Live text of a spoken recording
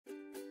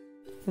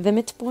The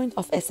midpoint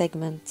of a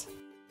segment.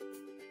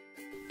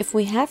 If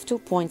we have 2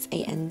 points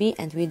A and B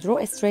and we draw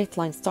a straight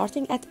line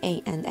starting at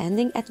A and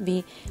ending at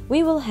B,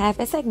 we will have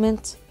a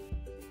segment.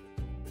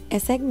 A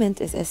segment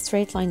is a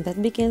straight line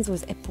that begins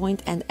with a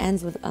point and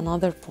ends with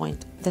another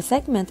point. The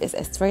segment is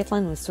a straight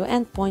line with 2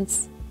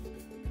 endpoints.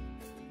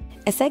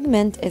 A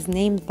segment is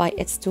named by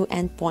its 2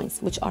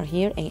 endpoints, which are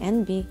here A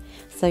and B,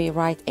 so you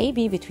write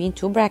AB between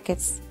 2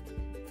 brackets.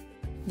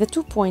 The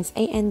 2 points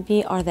A and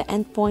B are the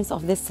endpoints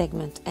of this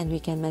segment, and we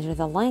can measure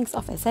the length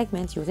of a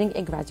segment using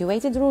a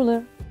graduated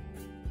ruler.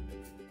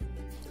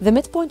 The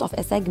midpoint of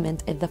a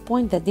segment is the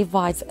point that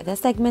divides the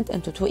segment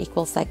into 2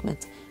 equal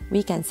segments.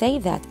 We can say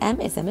that M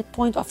is the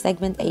midpoint of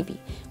segment AB,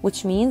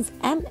 which means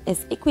M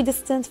is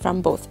equidistant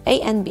from both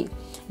A and B.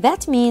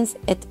 That means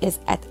it is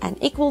at an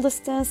equal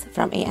distance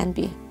from A and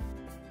B.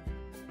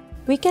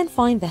 We can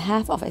find the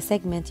half of a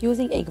segment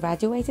using a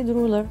graduated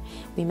ruler.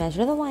 We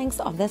measure the length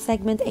of the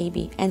segment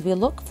AB and we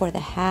look for the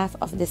half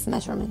of this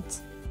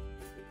measurement.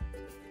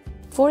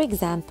 For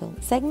example,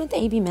 segment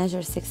AB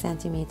measures 6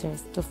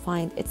 centimeters. To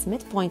find its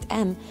midpoint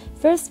M,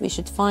 first we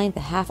should find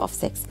the half of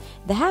 6.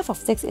 The half of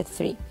 6 is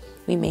 3.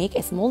 We make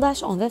a small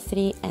dash on the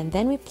 3 and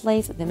then we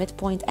place the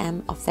midpoint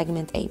M of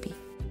segment AB.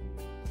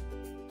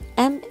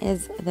 M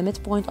is the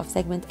midpoint of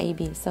segment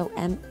AB, so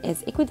M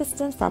is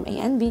equidistant from A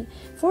and B.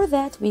 For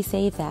that, we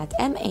say that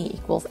MA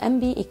equals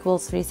MB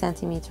equals 3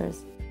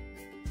 centimeters.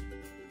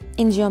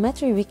 In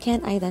geometry, we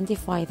can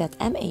identify that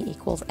MA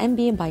equals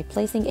MB by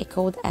placing a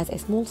code as a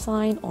small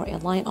sign or a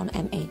line on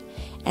MA,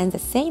 and the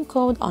same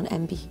code on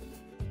MB.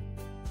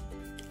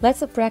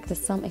 Let's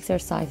practice some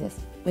exercises.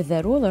 With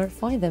the ruler,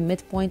 find the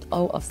midpoint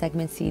O of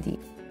segment CD.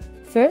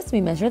 First,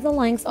 we measure the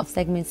length of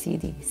segment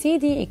CD.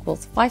 CD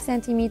equals 5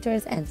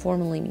 centimeters and 4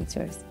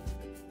 millimeters.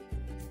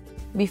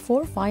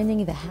 Before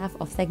finding the half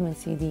of segment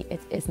CD, it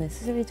is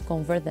necessary to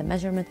convert the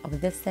measurement of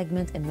this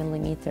segment in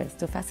millimeters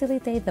to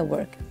facilitate the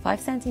work. 5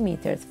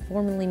 centimeters,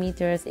 4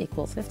 millimeters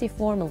equals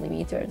 54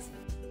 millimeters.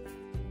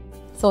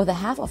 So the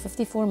half of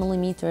 54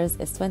 millimeters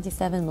is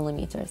 27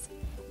 millimeters.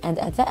 And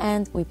at the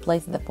end, we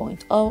place the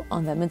point O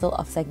on the middle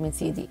of segment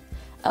CD.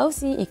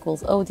 OC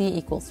equals OD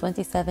equals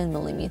 27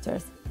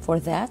 millimeters. For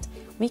that,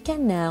 we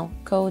can now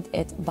code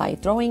it by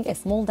drawing a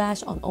small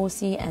dash on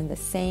OC and the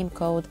same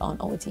code on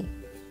OD.